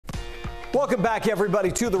Welcome back, everybody,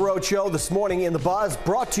 to the Rhode Show this morning in the Buzz,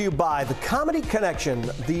 brought to you by the Comedy Connection.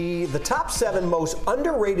 The top 7 most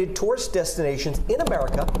underrated tourist destinations in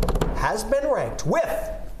America has been ranked, with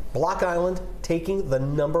Block Island taking the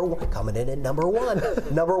coming in at number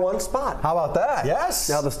one spot. How about that? Yes.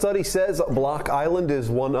 Now, the study says Block Island is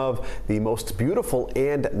one of the most beautiful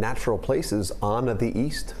and natural places on the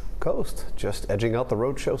East Coast, just edging out the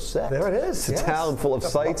Rhode Show set. There it is. It's a town full of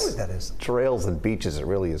sights, trails, and beaches. It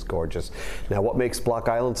really is gorgeous. Now, what makes Block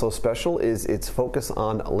Island so special is its focus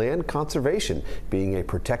on land conservation, being a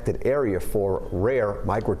protected area for rare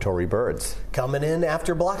migratory birds. Coming in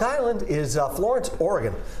after Block Island is Florence,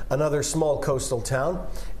 Oregon, another small coastal town.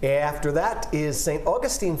 After that is St.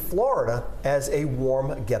 Augustine, Florida, as a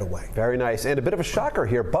warm getaway. Very nice. And a bit of a shocker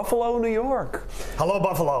here, Buffalo, New York. Hello,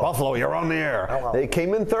 Buffalo. Buffalo, you're on the air. Hello. They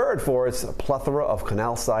came in third for its plethora of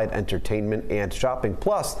canal-side entertainment and shopping.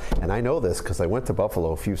 Plus, and I know this because I went to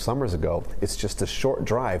Buffalo a few summers ago, it's just a short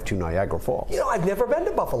drive to Niagara Falls. You know, I've never been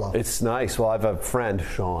to Buffalo. It's nice. Well, I have a friend,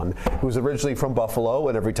 Sean, who's originally from Buffalo,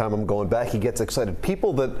 and every time I'm going back, he gets excited.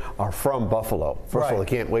 People that are from Buffalo, first of all, they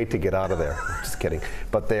can't wait to get out of there. Just kidding.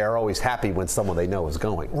 But they are always happy when someone they know is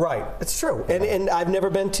going. Right. It's true. And I've never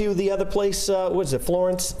been to the other place, what is it,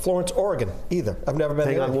 Florence, Oregon, either. I've never been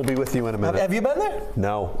there. Hang on, we'll be with you in a minute. Have you been there?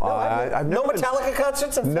 No. I've never been. Metallica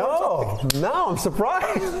concerts in Florence? No, I'm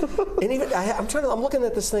surprised. And even, I'm looking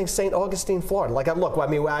at this thing, St. Augustine, Florida. Like, I'm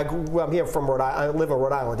here from Rhode Island. I live in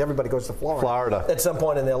Rhode Island. Everybody goes to Florida at some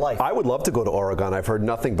point in their life. I would love to go to Oregon. I've heard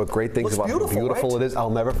nothing but great things about how beautiful it is. I'll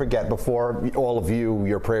never forget, before all of you,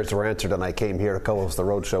 your prayers were answered and I came here to co-host the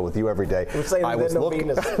Road Show with you every day. I was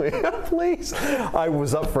looking. Please. I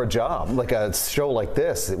was up for a job, like a show like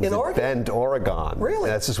this. It was in Bend, Oregon. Really?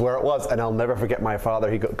 And that's just where it was. And I'll never forget my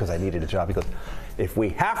father. Because I needed a job. He goes, if we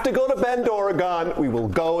have to go to Bend, Oregon, we will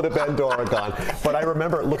go to Bend, Oregon. But I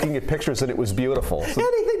remember looking at pictures and it was beautiful. So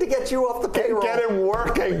anything to get you off the payroll. Get him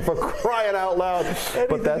working, for crying out loud.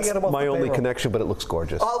 But that's my only connection, but it looks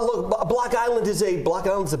gorgeous. Look, Block Island is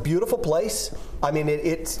a beautiful place. I mean,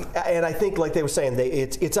 and I think, like they were saying,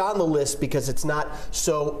 it's on the list because it's not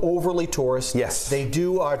so overly tourist. Yes. They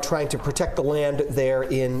are trying to protect the land there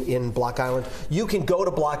in Block Island. You can go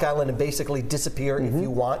to Block Island and basically disappear if you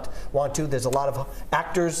want to. There's a lot of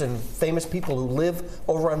actors and famous people who live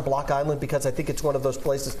over on Block Island because I think it's one of those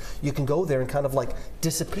places you can go there and kind of like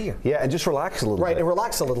disappear. Yeah, and just relax a little bit. Right, and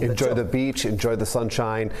relax a little bit. Enjoy the beach, enjoy the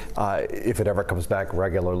sunshine, if it ever comes back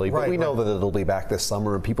regularly. But we know that it'll be back this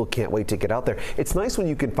summer and people can't wait to get out there. It's nice when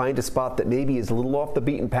you can find a spot that maybe is a little off the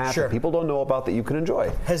beaten path that people don't know about that you can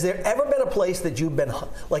enjoy. Has there ever been a place that you've been,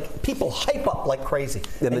 like, people hype up like crazy?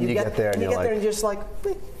 And then you get there and you're like, and you're just like,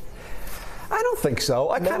 I don't think so.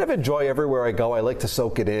 I kind of enjoy everywhere I go. I like to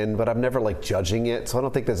soak it in, but I'm never like judging it. So I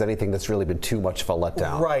don't think there's anything that's really been too much of a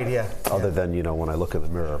letdown. Right, yeah. Other than, when I look in the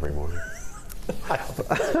mirror every morning.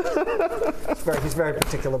 He's very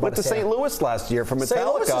particular about Went to St. Louis last year from Metallica. St.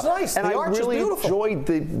 Louis is nice. And I really enjoyed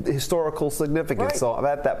the historical significance. So I'm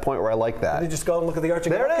at that point where I like that. You just go and look at the arch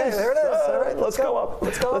and there it is. There it is. All right, let's go up.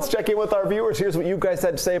 Let's check in with our viewers. Here's what you guys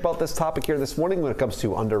had to say about this topic here this morning when it comes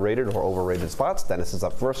to underrated or overrated spots. Dennis is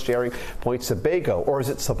up first, sharing Point Sebago, or is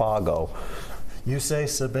it Sebago? You say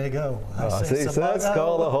Sebago. I say Sebago. Let's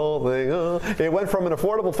call the whole thing. It went from an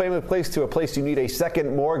affordable, famous place to a place you need a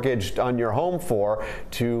second mortgage on your home for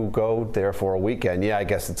to go there for a weekend. Yeah, I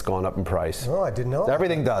guess it's gone up in price. Oh, I didn't know.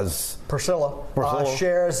 Everything does. Priscilla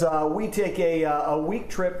shares, we take a week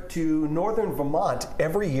trip to northern Vermont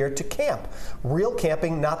every year to camp. Real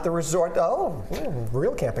camping, not the resort.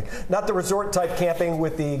 Real camping. Not the resort type camping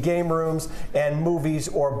with the game rooms and movies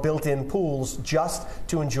or built-in pools, just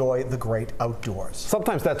to enjoy the great outdoors.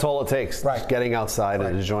 Sometimes that's all it takes. Right. Just getting outside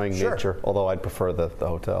and enjoying nature. Although I'd prefer the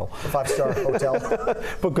hotel. The 5-star hotel.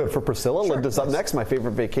 But good for Priscilla. Linda's up next. My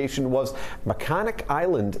favorite vacation was Mechanic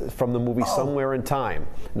Island from the movie Somewhere in Time.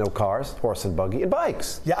 No cars, horse and buggy, and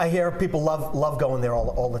bikes. Yeah, I hear people love going there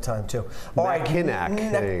all the time too. Mackinac.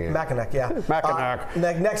 Mackinac, yeah. Mackinac.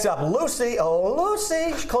 Next up, Lucy.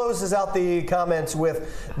 Lucy closes out the comments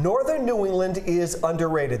with, Northern New England is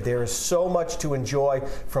underrated. There is so much to enjoy,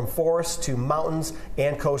 from forests to mountains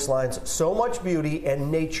and coastlines. So much beauty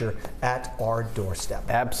and nature at our doorstep.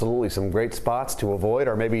 Absolutely. Some great spots to avoid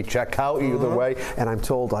or maybe check out either way. And I'm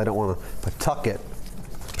told I don't want to Pawtucket.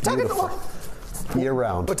 Year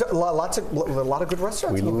round. But a lot of good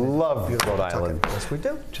restaurants. We love Rhode Island. Yes, we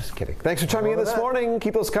do. Just kidding. Thanks for chiming in this morning.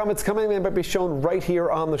 Keep those comments coming. They might be shown right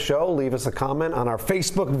here on the show. Leave us a comment on our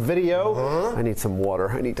Facebook video. I need some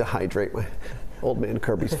water. I need to hydrate. My old man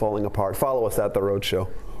Kirby's falling apart. Follow us at The Rhode Show.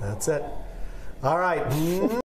 That's it. All right.